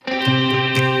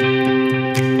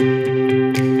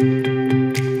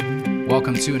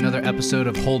welcome to another episode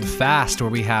of Hold Fast,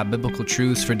 where we have biblical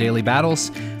truths for daily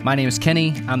battles. My name is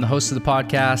Kenny. I'm the host of the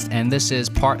podcast, and this is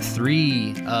part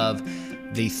 3 of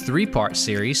the 3-part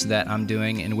series that I'm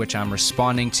doing, in which I'm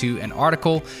responding to an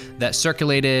article that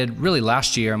circulated really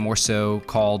last year, more so,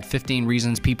 called 15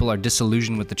 Reasons People Are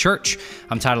Disillusioned with the Church.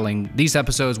 I'm titling these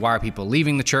episodes, Why Are People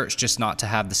Leaving the Church? Just not to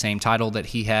have the same title that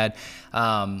he had.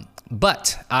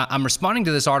 But I'm responding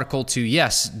to this article to,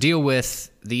 yes, deal with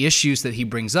the issues that he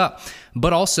brings up,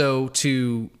 but also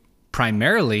to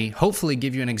primarily, hopefully,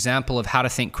 give you an example of how to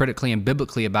think critically and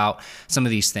biblically about some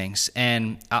of these things.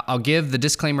 And I'll give the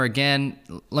disclaimer again.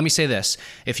 Let me say this.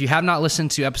 If you have not listened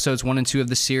to episodes 1 and 2 of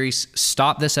the series,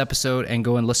 stop this episode and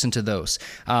go and listen to those.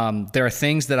 There are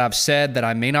things that I've said that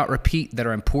I may not repeat that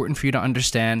are important for you to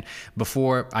understand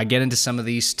before I get into some of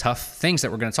these tough things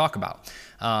that we're going to talk about.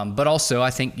 But also,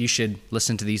 I think you should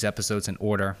listen to these episodes in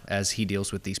order as he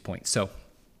deals with these points. So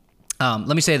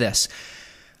let me say this.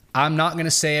 I'm not going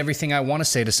to say everything I want to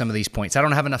say to some of these points. I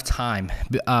don't have enough time.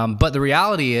 But the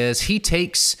reality is he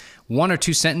takes 1 or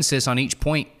 2 sentences on each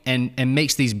point and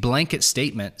makes these blanket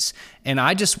statements. And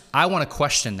I want to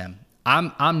question them.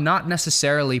 I'm not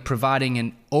necessarily providing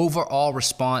an overall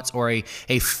response or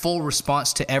a full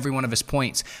response to every one of his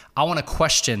points. I want to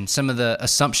question some of the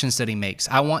assumptions that he makes.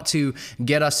 I want to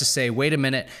get us to say, wait a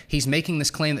minute, he's making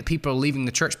this claim that people are leaving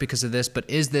the church because of this, but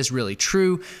is this really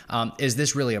true? Is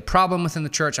this really a problem within the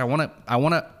church? I want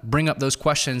to bring up those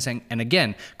questions and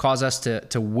again, cause us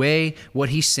to weigh what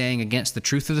he's saying against the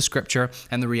truth of the scripture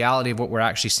and the reality of what we're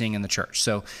actually seeing in the church.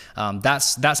 So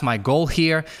that's my goal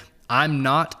here. I'm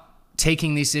not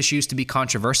taking these issues to be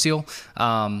controversial.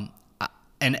 And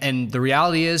the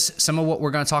reality is some of what we're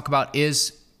going to talk about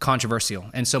is controversial.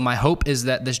 And so my hope is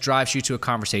that this drives you to a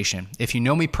conversation. If you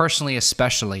know me personally,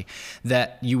 especially,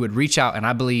 that you would reach out. And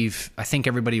I think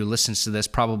everybody who listens to this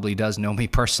probably does know me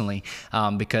personally,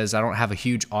 because I don't have a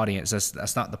huge audience.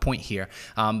 That's not the point here.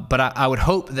 But I would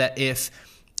hope that if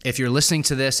you're listening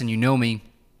to this and you know me,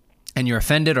 and you're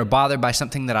offended or bothered by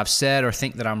something that I've said or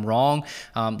think that I'm wrong,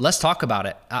 let's talk about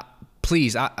it.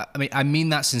 Please, I mean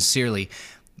that sincerely.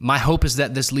 My hope is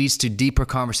that this leads to deeper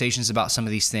conversations about some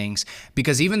of these things,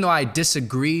 because even though I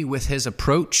disagree with his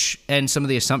approach and some of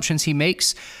the assumptions he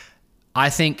makes, I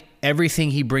think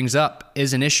everything he brings up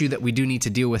is an issue that we do need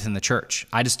to deal with in the church.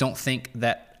 I just don't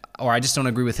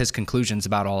agree with his conclusions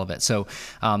about all of it. So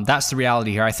that's the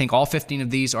reality here. I think all 15 of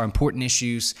these are important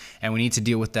issues and we need to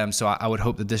deal with them. So I would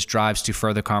hope that this drives to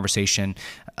further conversation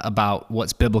about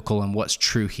what's biblical and what's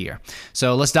true here.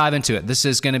 So let's dive into it. This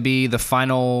is going to be the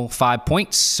final 5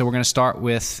 points. So in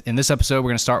this episode, we're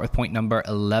going to start with point number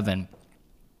 11.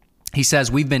 He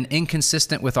says, we've been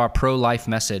inconsistent with our pro-life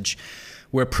message.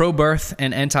 We're pro-birth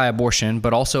and anti-abortion,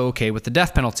 but also okay with the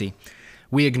death penalty.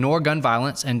 We ignore gun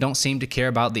violence and don't seem to care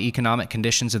about the economic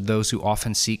conditions of those who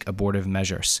often seek abortive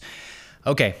measures.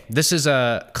 Okay, this is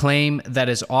a claim that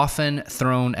is often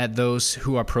thrown at those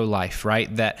who are pro-life,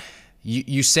 right? That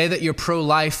you say that you're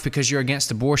pro-life because you're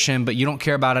against abortion, but you don't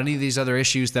care about any of these other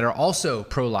issues that are also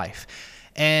pro-life.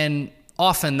 And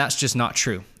often that's just not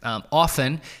true.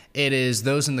 Often it is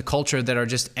those in the culture that are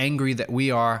just angry that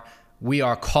we are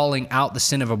calling out the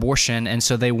sin of abortion, and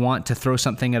so they want to throw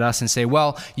something at us and say,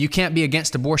 well, you can't be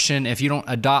against abortion if you don't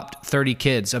adopt 30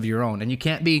 kids of your own, and you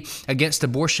can't be against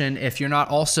abortion if you're not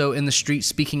also in the streets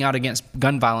speaking out against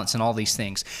gun violence and all these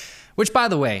things. Which, by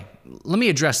the way, let me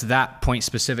address that point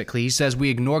specifically. He says we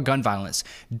ignore gun violence.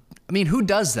 I mean, who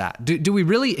does that? Do we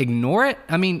really ignore it?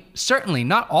 I mean, certainly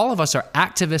not all of us are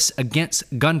activists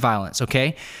against gun violence,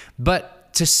 okay?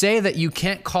 But to say that you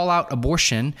can't call out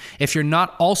abortion if you're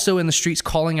not also in the streets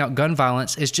calling out gun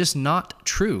violence is just not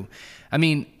true. I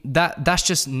mean, that's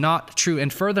just not true.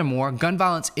 And furthermore, gun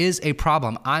violence is a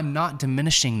problem. I'm not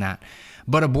diminishing that.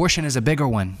 But abortion is a bigger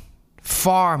one.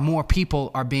 Far more people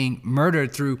are being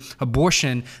murdered through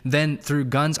abortion than through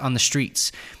guns on the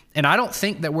streets. And I don't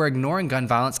think that we're ignoring gun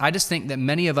violence. I just think that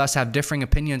many of us have differing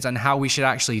opinions on how we should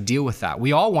actually deal with that.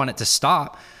 We all want it to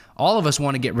stop. All of us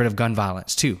want to get rid of gun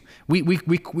violence too.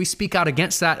 We speak out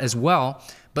against that as well.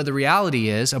 But the reality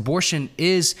is abortion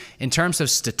is, in terms of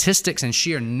statistics and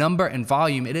sheer number and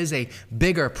volume, it is a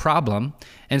bigger problem.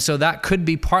 And so that could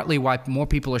be partly why more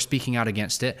people are speaking out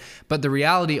against it. But the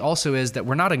reality also is that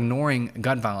we're not ignoring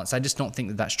gun violence. I just don't think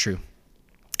that that's true.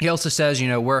 He also says,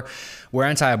 we're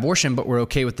anti-abortion, but we're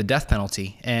okay with the death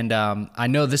penalty. And I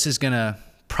know this is going to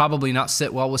probably not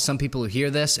sit well with some people who hear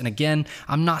this. And again,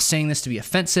 I'm not saying this to be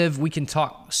offensive. We can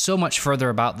talk so much further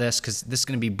about this because this is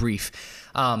going to be brief.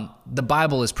 The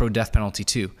Bible is pro-death penalty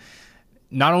too.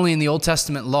 Not only in the Old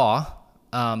Testament law,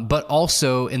 but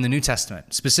also in the New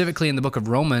Testament. Specifically in the book of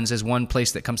Romans is one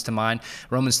place that comes to mind,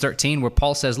 Romans 13, where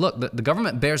Paul says, look, the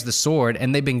government bears the sword,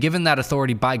 and they've been given that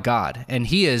authority by God. And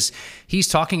he's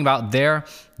talking about their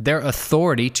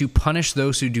authority to punish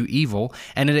those who do evil,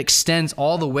 and it extends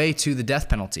all the way to the death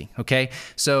penalty, okay?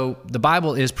 So the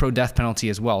Bible is pro-death penalty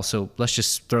as well, so let's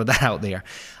just throw that out there.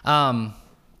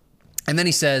 And then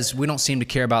he says, we don't seem to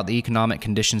care about the economic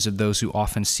conditions of those who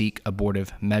often seek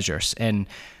abortive measures. And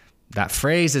that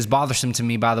phrase is bothersome to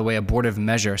me, by the way, abortive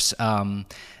measures.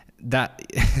 That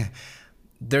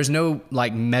there's no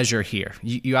measure here.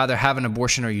 You either have an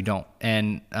abortion or you don't.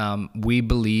 And we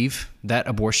believe that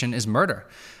abortion is murder.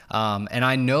 And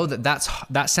I know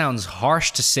that sounds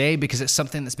harsh to say because it's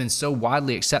something that's been so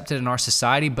widely accepted in our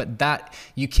society, but that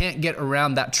you can't get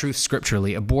around that truth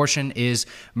scripturally. Abortion is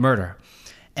murder.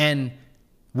 And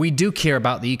we do care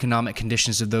about the economic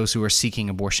conditions of those who are seeking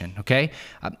abortion, okay?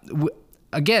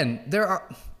 Again, there are,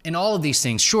 in all of these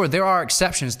things, sure, there are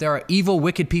exceptions. There are evil,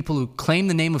 wicked people who claim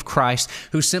the name of Christ,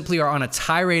 who simply are on a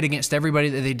tirade against everybody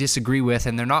that they disagree with,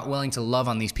 and they're not willing to love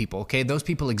on these people, okay? Those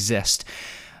people exist.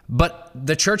 But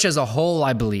the church as a whole,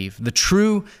 I believe, the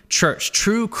true church,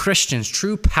 true Christians,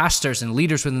 true pastors and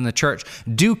leaders within the church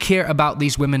do care about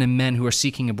these women and men who are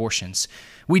seeking abortions.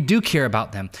 We do care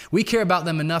about them. We care about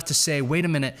them enough to say, wait a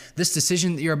minute, this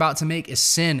decision that you're about to make is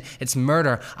sin. It's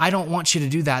murder. I don't want you to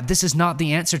do that. This is not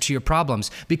the answer to your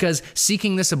problems, because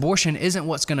seeking this abortion isn't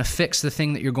what's going to fix the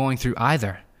thing that you're going through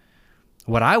either.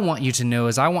 What I want you to know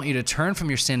is I want you to turn from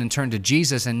your sin and turn to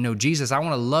Jesus and know, Jesus, I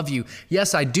want to love you.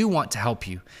 Yes, I do want to help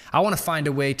you. I want to find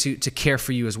a way to care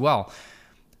for you as well.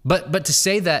 But to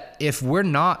say that if we're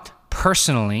not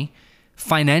personally,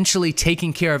 financially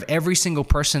taking care of every single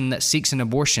person that seeks an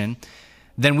abortion,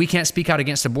 then we can't speak out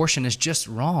against abortion is just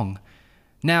wrong.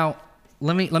 Now,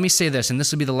 let me say this, and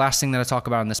this will be the last thing that I talk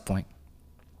about on this point.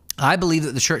 I believe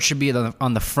that the church should be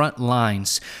on the front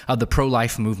lines of the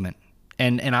pro-life movement.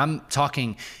 And I'm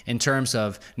talking in terms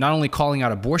of not only calling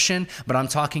out abortion, but I'm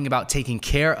talking about taking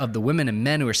care of the women and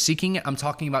men who are seeking it. I'm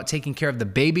talking about taking care of the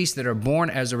babies that are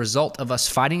born as a result of us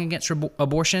fighting against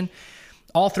abortion.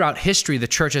 All throughout history, the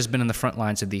church has been in the front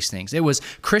lines of these things. It was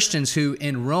Christians who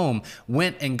in Rome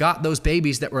went and got those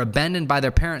babies that were abandoned by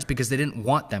their parents because they didn't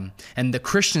want them. And the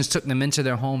Christians took them into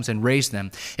their homes and raised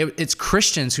them. It's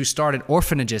Christians who started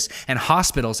orphanages and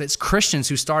hospitals. It's Christians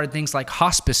who started things like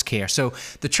hospice care. So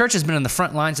the church has been in the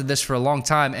front lines of this for a long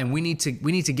time, and we need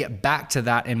to get back to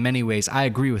that in many ways. I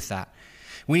agree with that.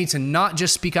 We need to not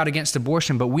just speak out against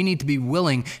abortion, but we need to be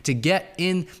willing to get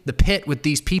in the pit with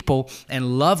these people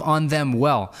and love on them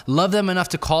well. Love them enough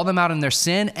to call them out in their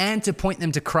sin and to point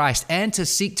them to Christ and to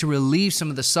seek to relieve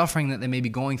some of the suffering that they may be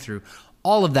going through.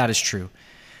 All of that is true.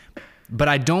 But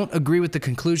I don't agree with the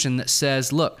conclusion that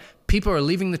says, look, people are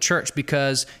leaving the church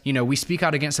because, we speak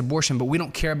out against abortion, but we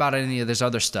don't care about any of this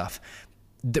other stuff.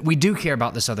 That we do care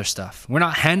about this other stuff. We're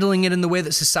not handling it in the way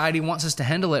that society wants us to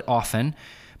handle it often,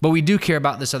 but we do care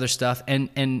about this other stuff,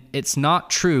 and it's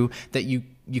not true that you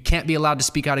can't be allowed to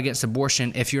speak out against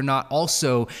abortion if you're not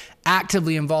also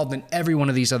actively involved in every one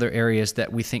of these other areas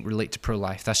that we think relate to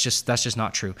pro-life. That's just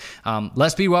not true.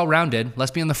 Let's be well-rounded. Let's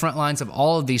be on the front lines of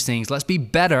all of these things. Let's be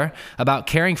better about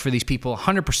caring for these people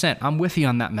 100%. I'm with you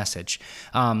on that message.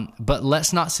 But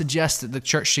let's not suggest that the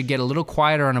church should get a little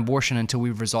quieter on abortion until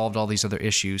we've resolved all these other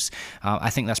issues. I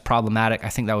think that's problematic. I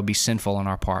think that would be sinful on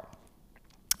our part.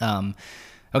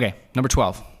 Okay, number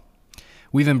 12.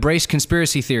 We've embraced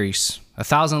conspiracy theories,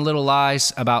 1,000 little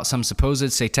lies about some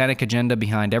supposed satanic agenda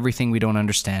behind everything we don't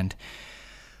understand.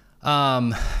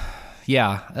 Listen,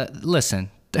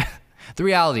 the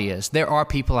reality is there are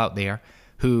people out there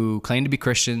who claim to be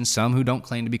Christians, some who don't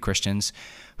claim to be Christians,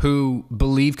 who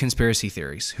believe conspiracy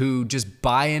theories, who just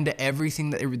buy into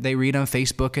everything that they read on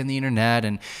Facebook and the internet,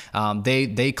 and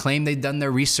they claim they've done their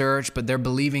research, but they're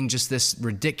believing just this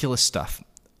ridiculous stuff.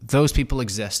 Those people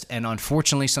exist, and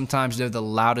unfortunately, sometimes they're the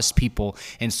loudest people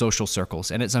in social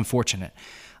circles, and it's unfortunate.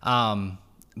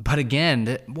 But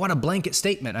again, what a blanket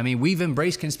statement. I mean, we've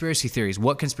embraced conspiracy theories.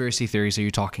 What conspiracy theories are you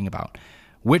talking about?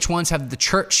 Which ones have the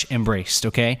church embraced,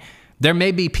 okay? There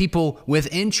may be people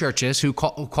within churches who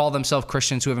call themselves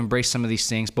Christians who have embraced some of these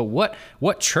things, but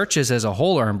what churches as a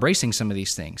whole are embracing some of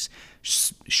these things?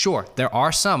 Sure, there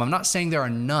are some. I'm not saying there are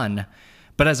none.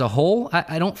 But as a whole,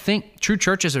 I don't think true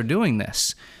churches are doing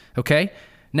this, okay?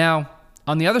 Now,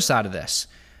 on the other side of this,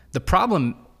 the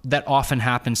problem that often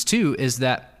happens too is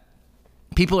that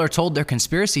people are told they're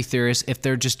conspiracy theorists if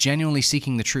they're just genuinely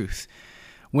seeking the truth.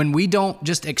 When we don't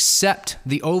just accept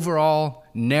the overall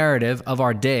narrative of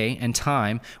our day and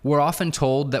time, we're often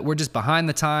told that we're just behind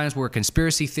the times, we're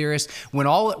conspiracy theorists, when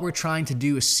all that we're trying to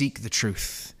do is seek the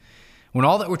truth. When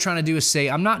all that we're trying to do is say,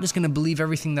 I'm not just going to believe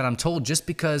everything that I'm told just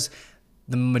because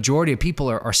the majority of people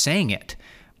are saying it.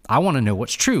 I want to know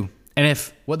what's true. And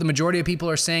if what the majority of people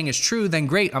are saying is true, then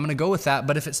great, I'm going to go with that.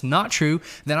 But if it's not true,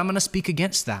 then I'm going to speak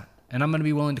against that. And I'm going to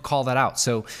be willing to call that out.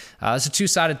 So it's a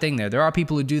two-sided thing there. There are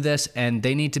people who do this, and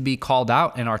they need to be called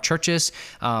out in our churches.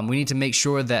 We need to make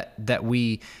sure that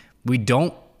we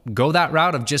don't go that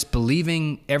route of just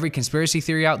believing every conspiracy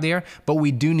theory out there, but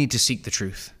we do need to seek the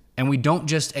truth. And we don't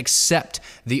just accept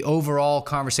the overall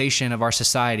conversation of our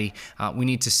society. We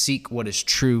need to seek what is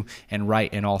true and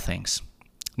right in all things.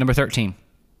 Number 13,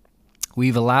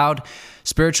 we've allowed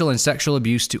spiritual and sexual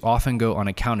abuse to often go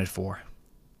unaccounted for.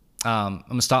 I'm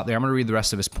going to stop there. I'm going to read the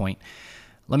rest of his point.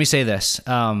 Let me say this.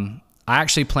 I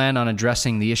actually plan on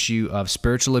addressing the issue of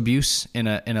spiritual abuse in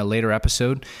a later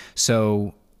episode.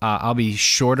 So I'll be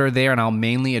shorter there, and I'll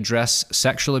mainly address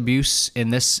sexual abuse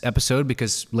in this episode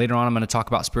because later on I'm going to talk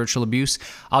about spiritual abuse.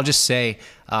 I'll just say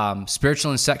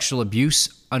spiritual and sexual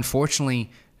abuse,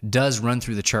 unfortunately, does run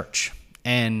through the church.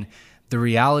 And the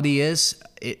reality is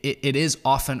it is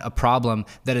often a problem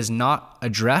that is not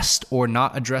addressed or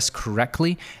not addressed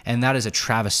correctly, and that is a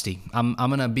travesty. I'm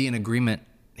going to be in agreement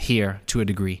here to a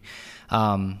degree.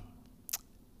 And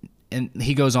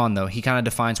he goes on, though. He kind of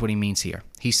defines what he means here.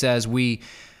 He says, We're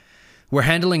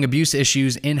handling abuse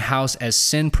issues in-house as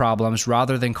sin problems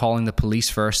rather than calling the police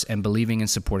first and believing and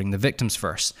supporting the victims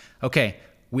first. Okay,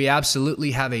 we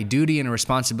absolutely have a duty and a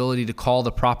responsibility to call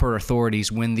the proper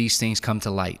authorities when these things come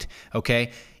to light,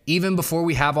 okay? Even before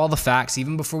we have all the facts,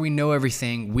 even before we know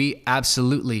everything, we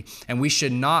absolutely, and we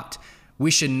should not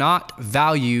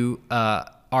value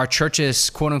our church's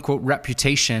quote-unquote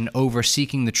reputation over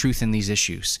seeking the truth in these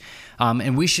issues.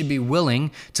 And we should be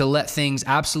willing to let things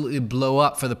absolutely blow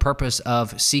up for the purpose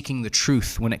of seeking the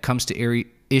truth when it comes to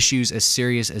issues as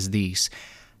serious as these.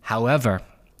 However,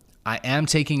 I am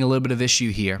taking a little bit of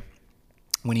issue here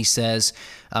when he says,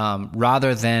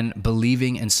 rather than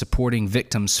believing and supporting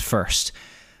victims first.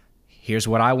 Here's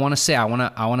what I want to say. I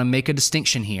want to make a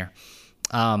distinction here.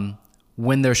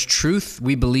 When there's truth,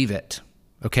 we believe it,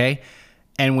 okay?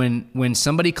 And when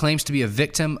somebody claims to be a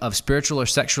victim of spiritual or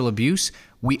sexual abuse,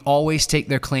 we always take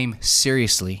their claim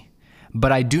seriously.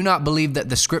 But I do not believe that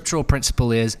the scriptural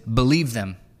principle is believe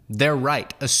them. They're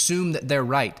right. Assume that they're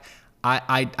right.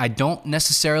 I don't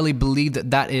necessarily believe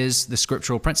that is the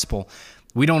scriptural principle.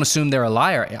 We don't assume they're a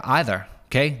liar either,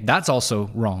 okay? That's also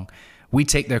wrong. We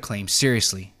take their claim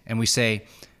seriously, and we say,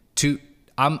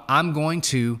 I'm going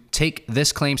to take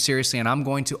this claim seriously, and I'm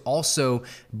going to also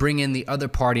bring in the other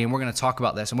party, and we're going to talk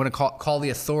about this. I'm going to call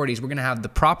the authorities. We're going to have the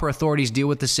proper authorities deal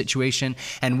with the situation,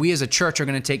 and we as a church are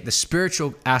going to take the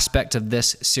spiritual aspect of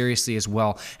this seriously as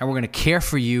well, and we're going to care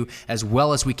for you as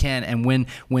well as we can. And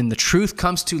when the truth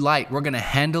comes to light, we're going to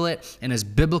handle it in as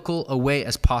biblical a way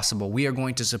as possible. We are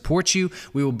going to support you.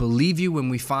 We will believe you when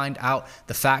we find out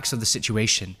the facts of the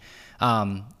situation.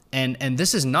 And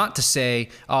this is not to say,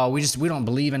 we don't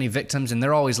believe any victims and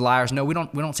they're always liars. No, we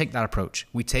don't take that approach.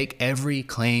 We take every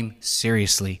claim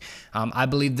seriously. I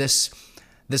believe this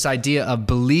idea of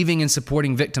believing and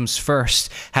supporting victims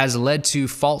first has led to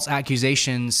false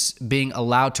accusations being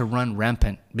allowed to run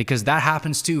rampant, because that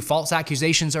happens too. False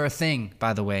accusations are a thing,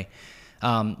 by the way.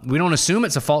 We don't assume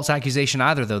it's a false accusation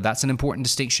either, though. That's an important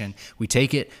distinction. We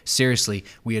take it seriously.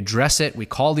 We address it. We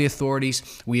call the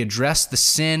authorities. We address the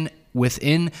sin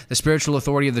within the spiritual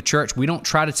authority of the church. We don't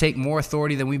try to take more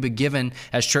authority than we've been given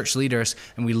as church leaders,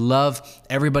 and we love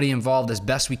everybody involved as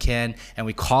best we can, and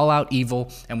we call out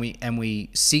evil, and we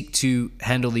seek to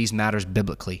handle these matters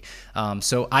biblically.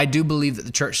 So I do believe that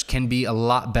the church can be a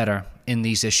lot better in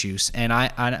these issues, and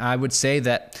I would say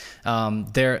that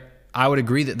I would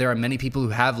agree that there are many people who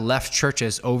have left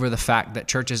churches over the fact that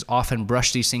churches often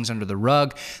brush these things under the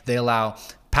rug.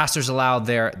 Pastors allow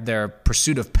their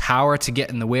pursuit of power to get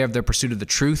in the way of their pursuit of the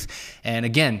truth. And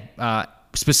again,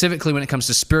 specifically when it comes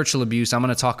to spiritual abuse, I'm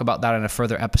going to talk about that in a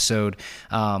further episode.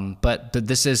 But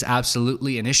this is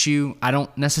absolutely an issue. I don't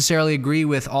necessarily agree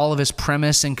with all of his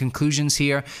premise and conclusions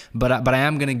here, but I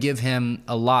am going to give him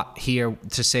a lot here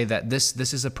to say that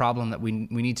this is a problem that we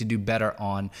need to do better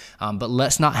on. But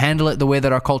let's not handle it the way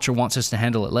that our culture wants us to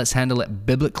handle it. Let's handle it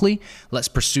biblically. Let's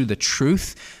pursue the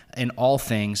truth in all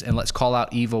things, and let's call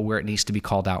out evil where it needs to be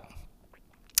called out.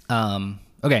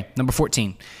 Okay, number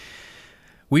 14.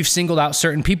 We've singled out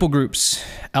certain people groups,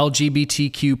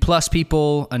 LGBTQ plus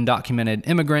people, undocumented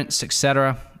immigrants,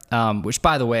 etc. Which,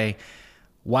 by the way,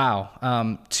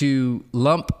 wow, to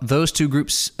lump those two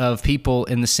groups of people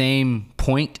in the same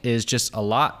point is just a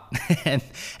lot,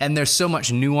 and there's so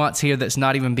much nuance here that's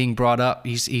not even being brought up.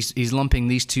 He's lumping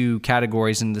these two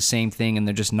categories in the same thing, and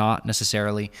they're just not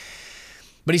necessarily.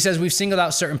 But he says we've singled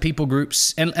out certain people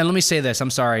groups. And let me say this. I'm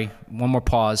sorry. One more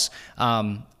pause.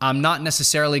 I'm not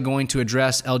necessarily going to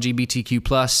address LGBTQ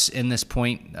plus in this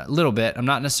point a little bit. I'm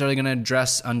not necessarily going to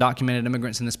address undocumented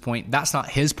immigrants in this point. That's not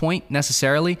his point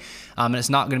necessarily. And it's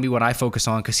not going to be what I focus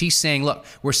on, because he's saying, look,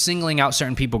 we're singling out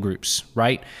certain people groups,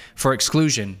 right? For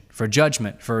exclusion, for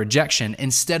judgment, for rejection,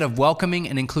 instead of welcoming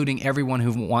and including everyone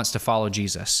who wants to follow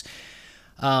Jesus.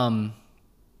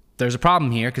 There's a problem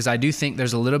here, because I do think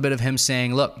there's a little bit of him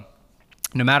saying, look,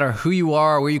 no matter who you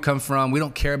are, where you come from, we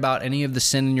don't care about any of the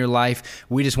sin in your life.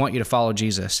 We just want you to follow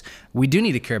Jesus. We do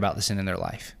need to care about the sin in their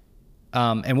life.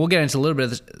 And we'll get into a little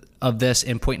bit of this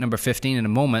in point number 15 in a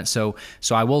moment. So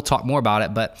I will talk more about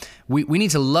it, but we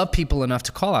need to love people enough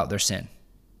to call out their sin.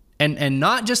 And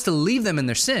not just to leave them in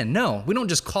their sin. No, we don't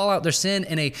just call out their sin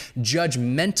in a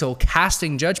judgmental,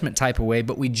 casting judgment type of way,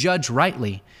 but we judge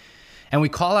rightly. And we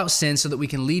call out sin so that we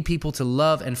can lead people to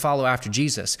love and follow after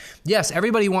Jesus. Yes,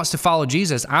 everybody wants to follow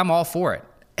Jesus. I'm all for it.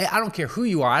 I don't care who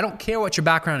you are. I don't care what your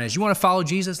background is. You want to follow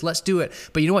Jesus? Let's do it.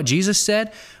 But you know what Jesus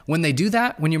said? When they do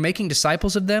that, when you're making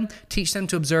disciples of them, teach them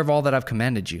to observe all that I've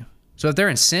commanded you. So if they're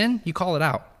in sin, you call it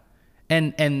out.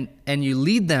 And you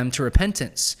lead them to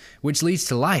repentance, which leads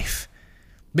to life.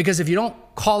 Because if you don't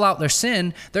call out their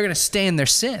sin, they're going to stay in their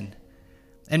sin.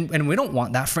 And we don't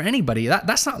want that for anybody.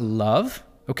 That's not love,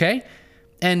 okay?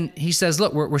 And he says,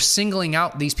 look, we're singling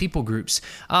out these people groups.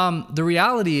 The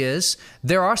reality is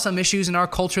there are some issues in our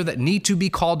culture that need to be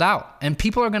called out. And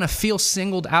people are going to feel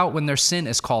singled out when their sin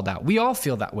is called out. We all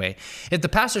feel that way. If the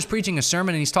pastor's preaching a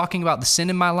sermon and he's talking about the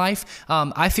sin in my life,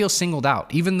 I feel singled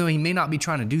out, even though he may not be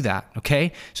trying to do that,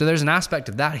 okay? So there's an aspect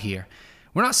of that here.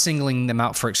 We're not singling them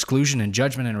out for exclusion and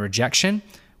judgment and rejection.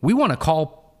 We want to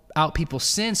call out people's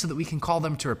sin so that we can call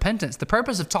them to repentance. The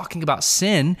purpose of talking about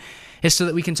sin is so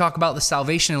that we can talk about the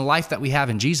salvation and life that we have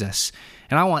in Jesus.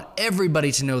 And I want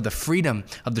everybody to know the freedom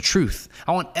of the truth.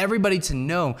 I want everybody to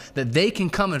know that they can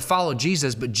come and follow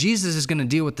Jesus, but Jesus is going to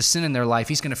deal with the sin in their life.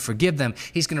 He's going to forgive them.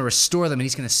 He's going to restore them, and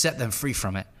he's going to set them free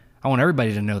from it. I want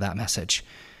everybody to know that message.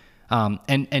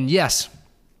 And yes,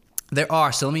 there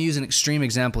are, so let me use an extreme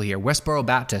example here. Westboro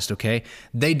Baptist, okay?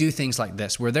 They do things like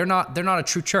this, where they're not a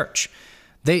true church.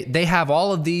 They have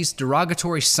all of these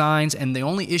derogatory signs, and the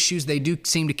only issues they do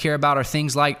seem to care about are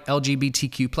things like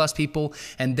LGBTQ plus people,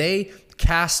 and they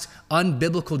cast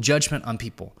unbiblical judgment on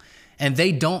people. And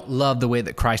they don't love the way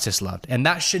that Christ is loved. And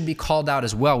that should be called out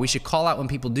as well. We should call out when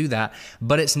people do that,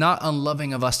 but it's not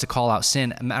unloving of us to call out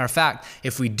sin. Matter of fact,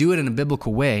 if we do it in a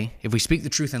biblical way, if we speak the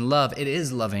truth in love, it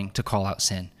is loving to call out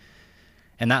sin.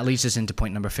 And that leads us into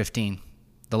point number 15.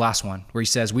 The last one, where he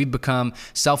says, we've become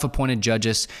self-appointed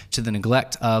judges to the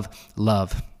neglect of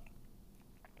love,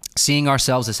 seeing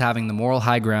ourselves as having the moral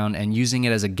high ground and using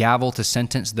it as a gavel to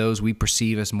sentence those we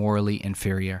perceive as morally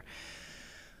inferior.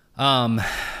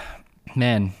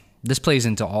 Man, this plays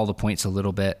into all the points a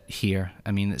little bit here.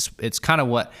 I mean, it's kind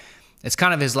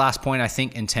of his last point, I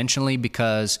think, intentionally,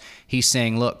 because he's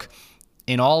saying, look,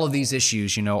 in all of these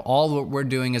issues, all what we're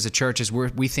doing as a church is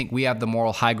we think we have the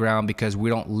moral high ground because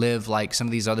we don't live like some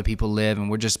of these other people live, and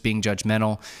we're just being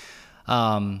judgmental.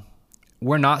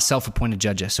 We're not self-appointed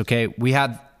judges, okay? We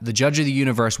have the judge of the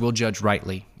universe will judge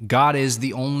rightly. God is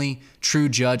the only true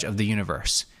judge of the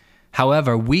universe.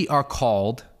 However, we are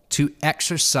called to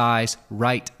exercise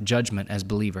right judgment as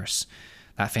believers.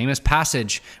 That famous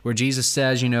passage where Jesus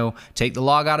says, take the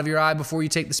log out of your eye before you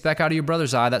take the speck out of your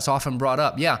brother's eye, that's often brought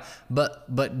up. Yeah,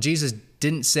 but Jesus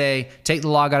didn't say, take the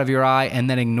log out of your eye and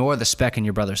then ignore the speck in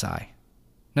your brother's eye.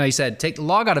 No, he said, take the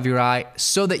log out of your eye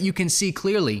so that you can see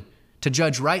clearly, to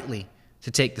judge rightly, to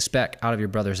take the speck out of your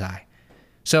brother's eye.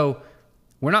 So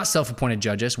we're not self-appointed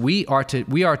judges. We are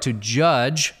to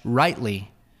judge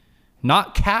rightly,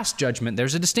 not cast judgment.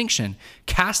 There's a distinction.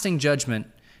 Casting judgment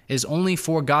is only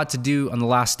for God to do on the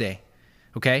last day,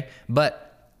 okay?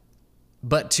 But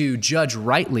to judge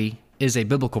rightly is a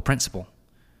biblical principle.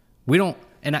 We don't,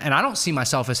 and I don't see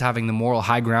myself as having the moral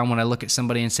high ground when I look at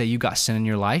somebody and say, you got sin in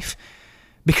your life,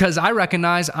 because I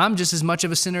recognize I'm just as much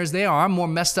of a sinner as they are. I'm more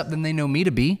messed up than they know me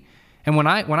to be. And when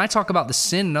I talk about the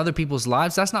sin in other people's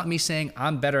lives, that's not me saying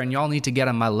I'm better and y'all need to get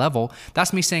on my level.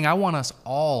 That's me saying I want us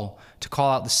all to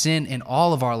call out the sin in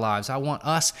all of our lives. I want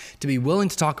us to be willing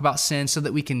to talk about sin so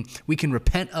that we can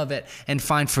repent of it and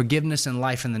find forgiveness and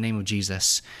life in the name of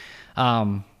Jesus.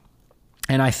 And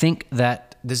I think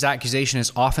that this accusation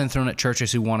is often thrown at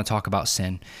churches who want to talk about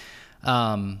sin.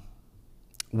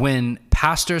 When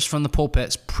pastors from the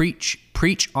pulpits preach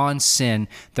on sin,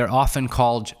 they're often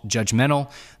called judgmental.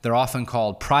 They're often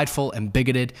called prideful and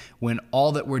bigoted, when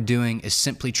all that we're doing is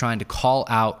simply trying to call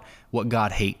out what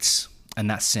God hates, and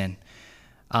that's sin.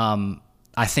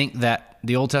 I think that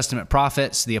the Old Testament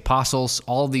prophets, the apostles,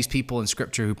 all of these people in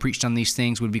Scripture who preached on these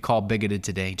things would be called bigoted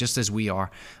today, just as we are,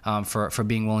 for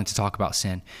being willing to talk about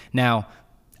sin. Now,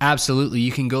 absolutely,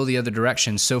 you can go the other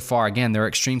direction so far. Again, there are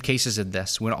extreme cases of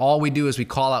this, when all we do is we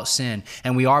call out sin,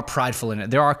 and we are prideful in it.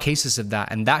 There are cases of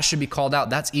that, and that should be called out.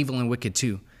 That's evil and wicked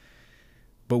too.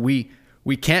 But we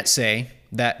can't say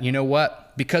that, you know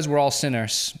what, because we're all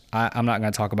sinners, I'm not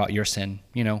going to talk about your sin.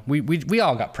 You know, we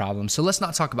all got problems, so let's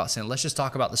not talk about sin. Let's just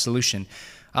talk about the solution.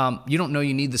 You don't know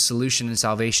you need the solution in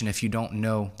salvation if you don't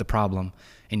know the problem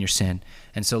in your sin.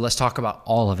 And so let's talk about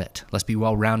all of it. Let's be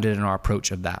well-rounded in our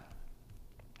approach of that.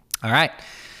 All right,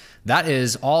 that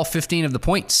is all 15 of the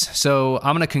points. So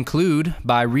I'm going to conclude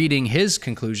by reading his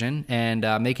conclusion and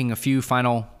making a few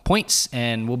final points,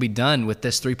 and we'll be done with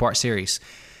this 3-part series.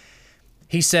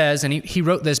 He says, and he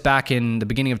wrote this back in the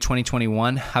beginning of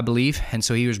 2021, I believe, and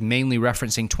so he was mainly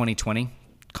referencing 2020,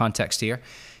 context here.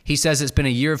 He says, it's been a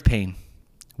year of pain.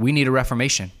 We need a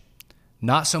reformation,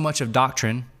 not so much of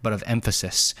doctrine, but of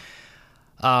emphasis.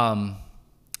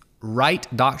 Right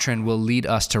doctrine will lead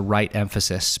us to right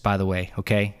emphasis, by the way,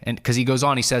 okay? And because he goes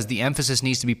on, he says, the emphasis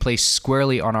needs to be placed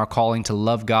squarely on our calling to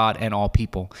love God and all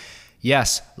people.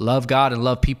 Yes, love God and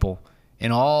love people.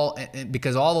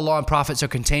 Because all the law and prophets are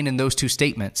contained in those two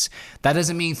statements. That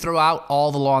doesn't mean throw out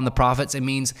all the law and the prophets. It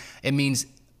means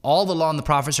all the law and the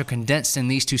prophets are condensed in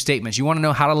these two statements. You want to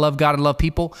know how to love God and love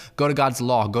people? Go to God's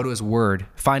law. Go to his word.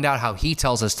 Find out how he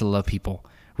tells us to love people,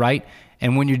 right?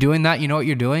 And when you're doing that, you know what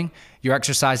you're doing? You're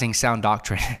exercising sound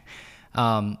doctrine.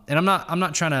 And I'm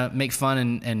not trying to make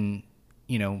fun and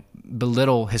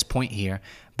belittle his point here,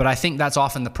 but I think that's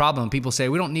often the problem. People say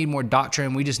we don't need more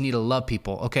doctrine, we just need to love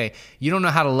people. Okay, you don't know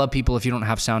how to love people if you don't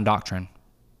have sound doctrine.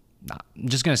 I'm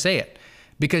just going to say it,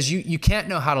 because you can't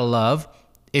know how to love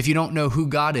if you don't know who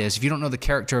God is, if you don't know the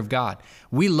character of God.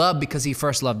 We love because he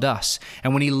first loved us.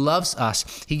 And when he loves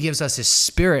us, he gives us his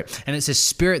Spirit. And it's his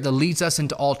Spirit that leads us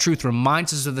into all truth,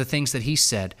 reminds us of the things that he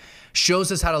said,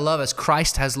 shows us how to love as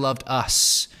Christ has loved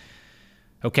us.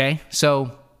 Okay?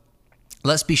 So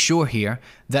let's be sure here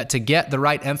that to get the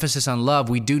right emphasis on love,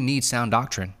 we do need sound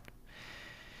doctrine.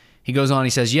 He goes on, he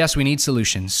says, yes, we need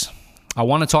solutions. I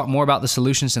want to talk more about the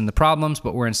solutions and the problems,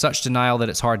 but we're in such denial that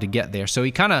it's hard to get there. So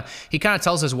he kind of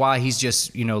tells us why he's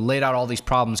just, laid out all these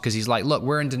problems, because he's like, look,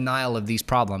 we're in denial of these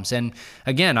problems. And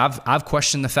again, I've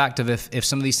questioned the fact of if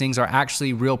some of these things are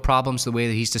actually real problems the way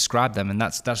that he's described them. And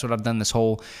that's what I've done this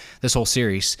whole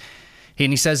series.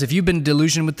 And he says, if you've been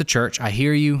delusioned with the church, I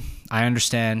hear you, I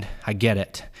understand, I get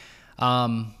it.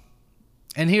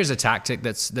 And here's a tactic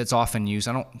that's often used.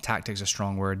 Tactic's a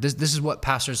strong word. This is what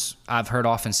pastors I've heard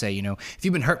often say, if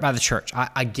you've been hurt by the church,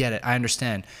 I get it, I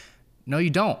understand. No, you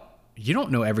don't. You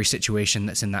don't know every situation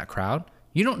that's in that crowd.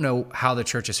 You don't know how the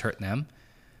church has hurt them.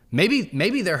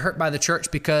 Maybe they're hurt by the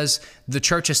church because the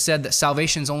church has said that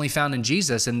salvation is only found in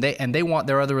Jesus, and they want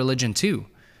their other religion too.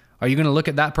 Are you going to look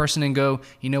at that person and go,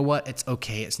 you know what? It's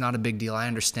okay. It's not a big deal. I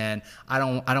understand. I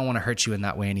don't want to hurt you in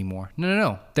that way anymore.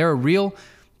 No.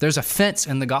 There's offense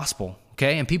in the gospel,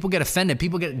 okay? And people get offended.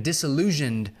 People get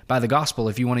disillusioned by the gospel,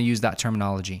 if you want to use that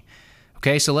terminology.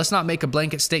 Okay, so let's not make a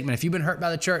blanket statement. If you've been hurt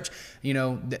by the church,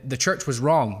 the church was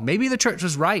wrong. Maybe the church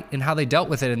was right in how they dealt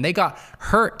with it, and they got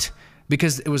hurt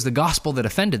because it was the gospel that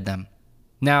offended them.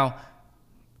 Now,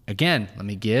 again, let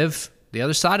me give the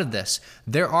other side of this.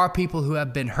 There are people who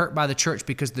have been hurt by the church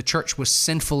because the church was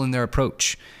sinful in their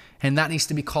approach, and that needs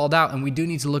to be called out, and we do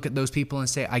need to look at those people and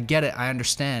say, I get it, I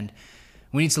understand.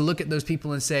 We need to look at those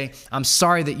people and say, I'm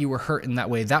sorry that you were hurt in that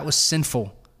way. That was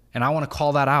sinful, and I want to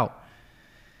call that out.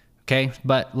 Okay?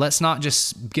 But let's not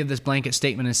just give this blanket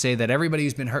statement and say that everybody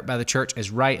who's been hurt by the church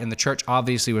is right, and the church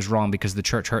obviously was wrong because the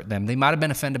church hurt them. They might have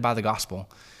been offended by the gospel.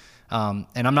 And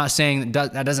I'm not saying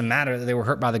that doesn't matter that they were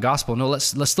hurt by the gospel. No,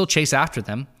 let's still chase after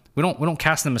them. We don't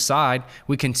cast them aside.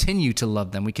 We continue to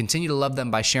love them. We continue to love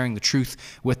them by sharing the truth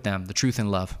with them, the truth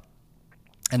in love.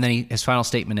 And then his final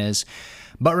statement is,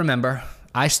 but remember,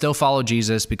 I still follow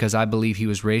Jesus because I believe he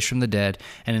was raised from the dead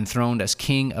and enthroned as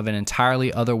king of an entirely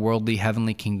otherworldly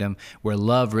heavenly kingdom where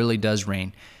love really does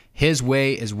reign. His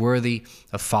way is worthy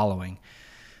of following.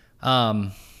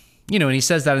 And he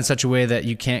says that in such a way that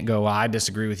you can't go, well, I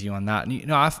disagree with you on that.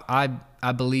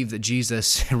 I believe that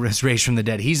Jesus was raised from the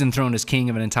dead. He's enthroned as king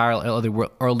of an entirely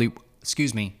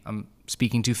otherworldly, I'm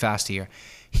speaking too fast here.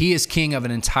 He is king of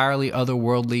an entirely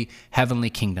otherworldly heavenly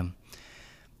kingdom.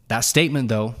 That statement,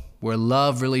 though, where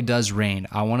love really does reign,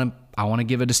 I want to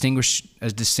give a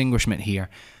distinguishment here.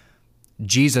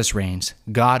 Jesus reigns,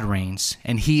 God reigns,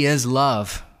 and he is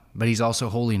love, but he's also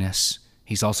holiness.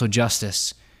 He's also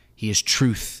justice. He is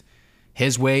truth.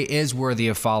 His way is worthy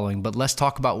of following, but let's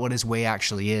talk about what his way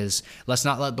actually is. Let's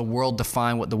not let the world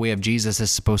define what the way of Jesus is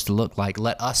supposed to look like.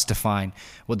 Let us define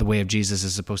what the way of Jesus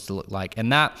is supposed to look like.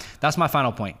 And that's my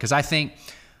final point, because I think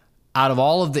out of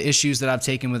all of the issues that I've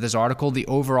taken with this article, the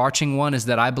overarching one is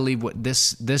that I believe what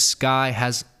this guy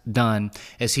has done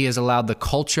is he has allowed the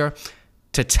culture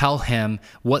to tell him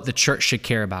what the church should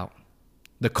care about.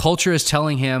 The culture is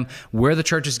telling him where the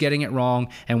church is getting it wrong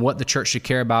and what the church should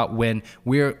care about, when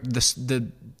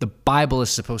the Bible is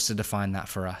supposed to define that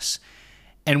for us.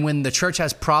 And when the church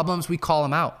has problems, we call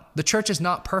them out. The church is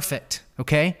not perfect,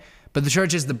 okay? But the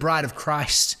church is the bride of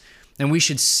Christ. And we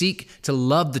should seek to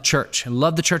love the church and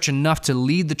love the church enough to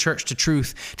lead the church to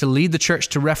truth, to lead the church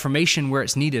to reformation where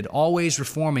it's needed, always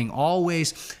reforming,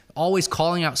 always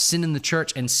calling out sin in the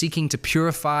church and seeking to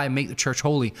purify and make the church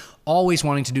holy, always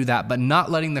wanting to do that, but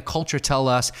not letting the culture tell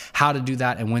us how to do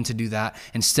that and when to do that,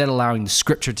 instead allowing the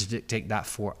scripture to dictate that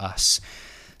for us.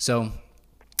 So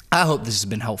I hope this has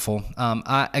been helpful.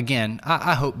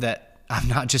 I hope that I've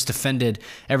not just offended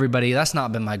everybody. That's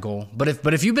not been my goal. But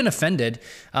if you've been offended,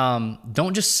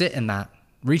 don't just sit in that.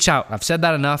 Reach out. I've said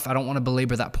that enough. I don't want to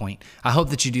belabor that point. I hope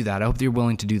that you do that. I hope that you're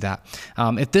willing to do that.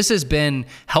 If this has been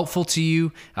helpful to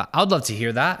you, I'd love to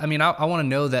hear that. I mean, I want to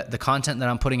know that the content that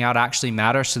I'm putting out actually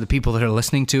matters to the people that are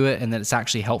listening to it and that it's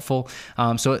actually helpful.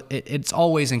 So it's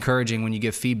always encouraging when you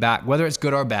give feedback, whether it's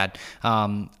good or bad.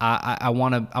 I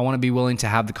want to be willing to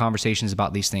have the conversations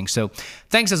about these things. So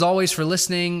thanks as always for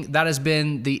listening. That has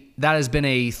been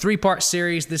a 3-part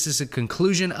series. This is a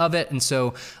conclusion of it. And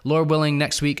so Lord willing,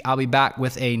 next week I'll be back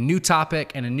with a new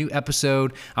topic and a new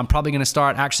episode. I'm probably going to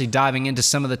start actually diving into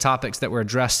some of the topics that were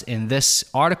addressed in this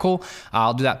article.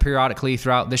 I'll do that periodically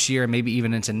throughout this year, maybe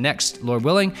even into next, Lord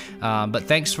willing. But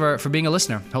thanks for being a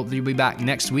listener. Hope that you'll be back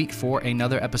next week for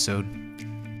another episode.